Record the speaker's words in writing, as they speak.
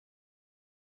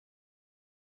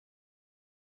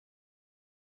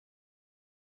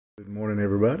Good morning,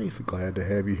 everybody. So glad to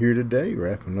have you here today.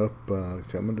 Wrapping up,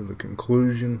 coming to the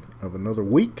conclusion of another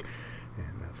week.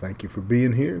 And thank you for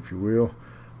being here. If you will,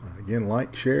 again,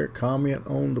 like, share, comment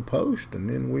on the post, and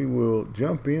then we will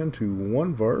jump into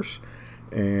one verse.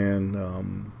 And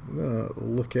we're going to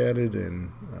look at it,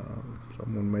 and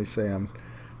someone may say I'm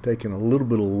taking a little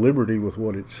bit of liberty with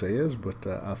what it says, but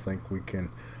I think we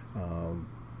can.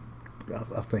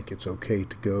 I think it's okay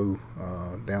to go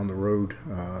down the road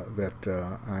that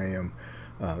I am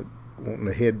wanting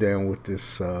to head down with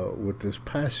this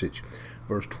passage.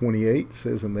 Verse 28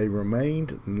 says, "And they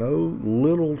remained no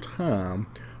little time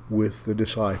with the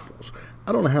disciples."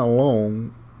 I don't know how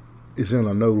long is in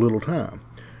a no little time.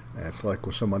 That's like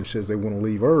when somebody says they want to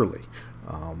leave early.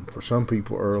 For some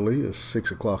people, early is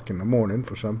 6 o'clock in the morning.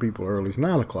 For some people, early is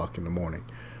 9 o'clock in the morning.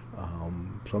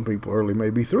 Some people, early may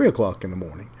be 3 o'clock in the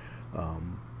morning.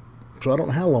 So I don't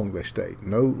know how long they stayed.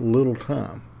 No little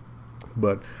time.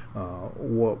 But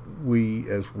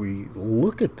as we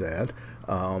look at that,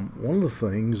 one of the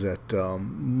things that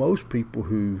most people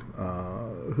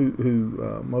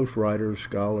most writers,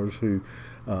 scholars who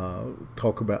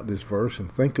talk about this verse and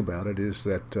think about it is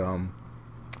that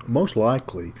most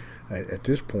likely at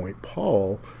this point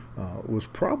Paul was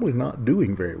probably not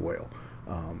doing very well.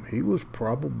 He was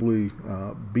probably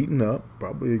beaten up,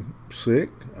 probably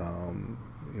sick,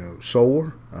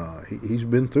 sore. He's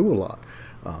been through a lot.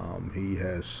 He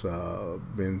has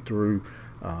been through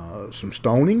some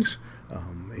stonings.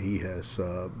 He has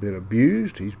been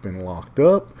abused. He's been locked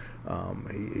up.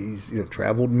 He's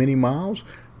traveled many miles.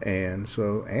 And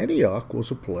so Antioch was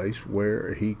a place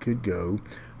where he could go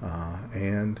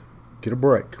and get a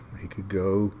break. He could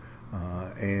go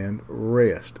and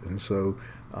rest. And so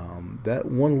that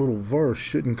one little verse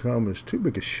shouldn't come as too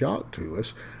big a shock to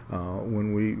us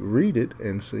when we read it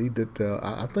and see that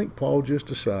I think Paul just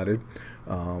decided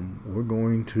we're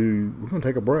going to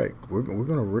take a break. We're going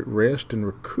to rest and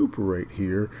recuperate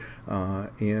here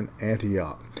in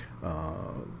Antioch.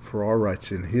 Farrar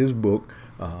writes in his book,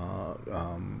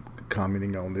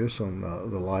 commenting on this, on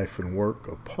the life and work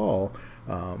of Paul.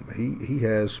 He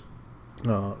has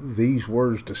these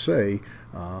words to say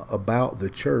about the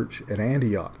church at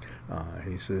Antioch.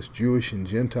 He says Jewish and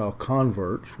Gentile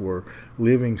converts were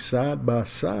living side by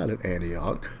side at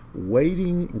Antioch,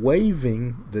 waiving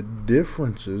the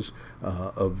differences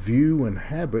of view and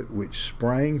habit which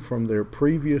sprang from their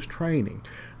previous training.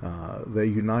 They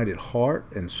united heart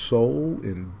and soul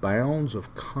in bounds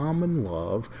of common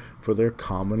love for their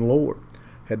common Lord.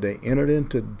 Had they entered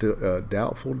into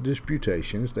doubtful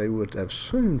disputations, they would have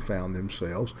soon found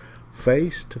themselves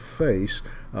face to face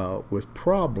with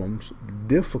problems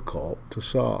difficult to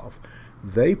solve.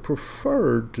 They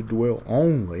preferred to dwell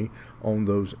only on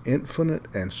those infinite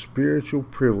and spiritual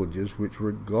privileges which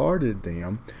regarded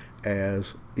them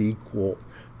as equal.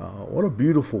 What a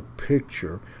beautiful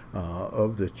picture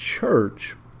of the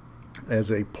church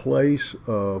as a place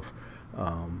of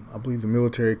I believe the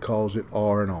military calls it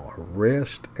R&R,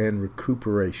 rest and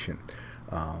recuperation.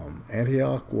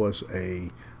 Antioch was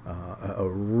a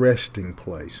resting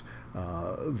place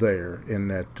there in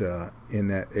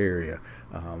that area.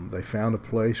 They found a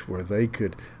place where they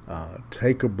could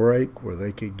take a break, where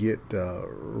they could get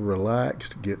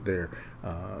relaxed, get their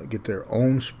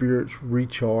own spirits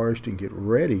recharged, and get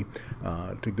ready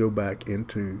to go back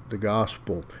into the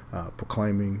gospel,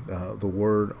 proclaiming the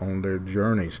word on their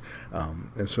journeys.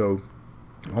 And so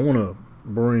I want to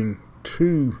bring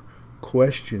two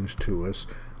questions to us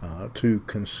to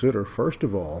consider. First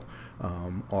of all,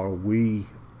 are we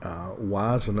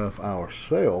wise enough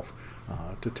ourselves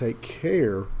to take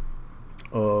care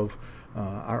of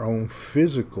our own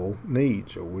physical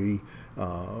needs? Are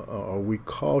we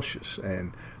cautious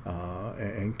and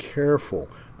careful,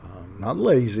 not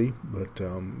lazy, but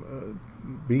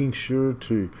being sure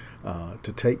to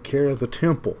take care of the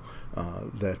temple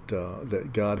that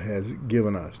God has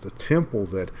given us, the temple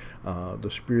that the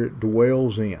Spirit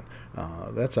dwells in?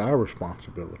 That's our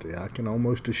responsibility. I can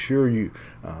almost assure you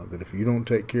that if you don't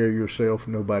take care of yourself,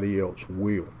 nobody else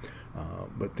will.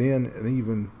 But then an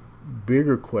even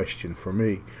bigger question for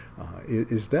me,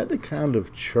 is that the kind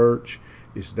of church,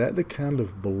 is that the kind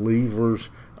of believers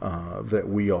that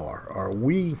we are? Are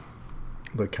we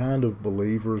the kind of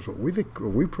believers, are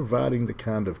we providing the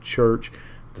kind of church,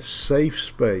 the safe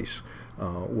space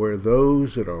where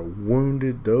those that are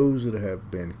wounded, those that have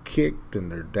been kicked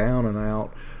and they're down and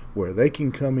out, where they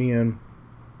can come in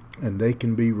and they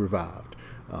can be revived,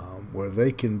 where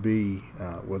they can be,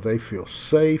 where they feel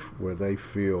safe, where they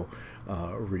feel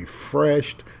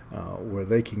refreshed, where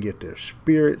they can get their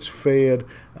spirits fed,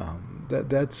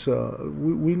 that's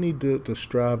we need to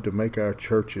strive to make our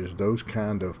churches those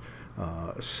kind of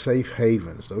safe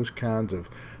havens, those kinds of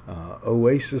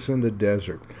oasis in the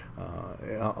desert.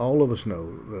 All of us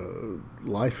know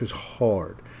life is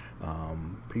hard.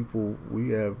 People, we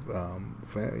have,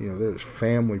 there's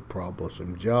family problems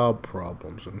and job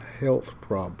problems and health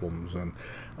problems and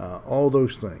all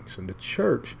those things. And the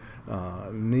church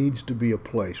needs to be a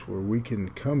place where we can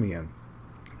come in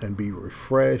and be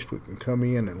refreshed. We can come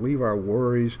in and leave our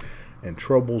worries and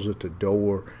troubles at the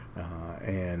door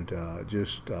and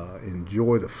just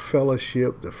enjoy the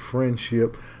fellowship, the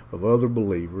friendship of other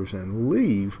believers, and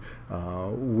leave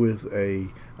with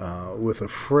a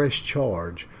fresh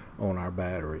charge on our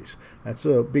batteries. That's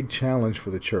a big challenge for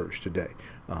the church today.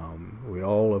 We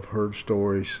all have heard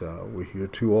stories, we hear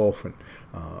too often,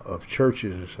 of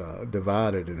churches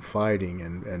divided and fighting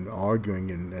and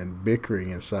arguing and bickering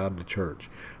inside the church.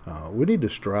 We need to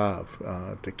strive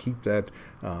to keep that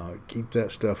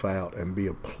stuff out and be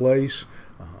a place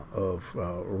of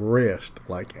rest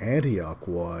like Antioch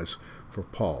was for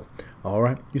Paul. All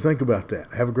right, you think about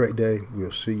that. Have a great day.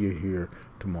 We'll see you here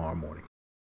tomorrow morning.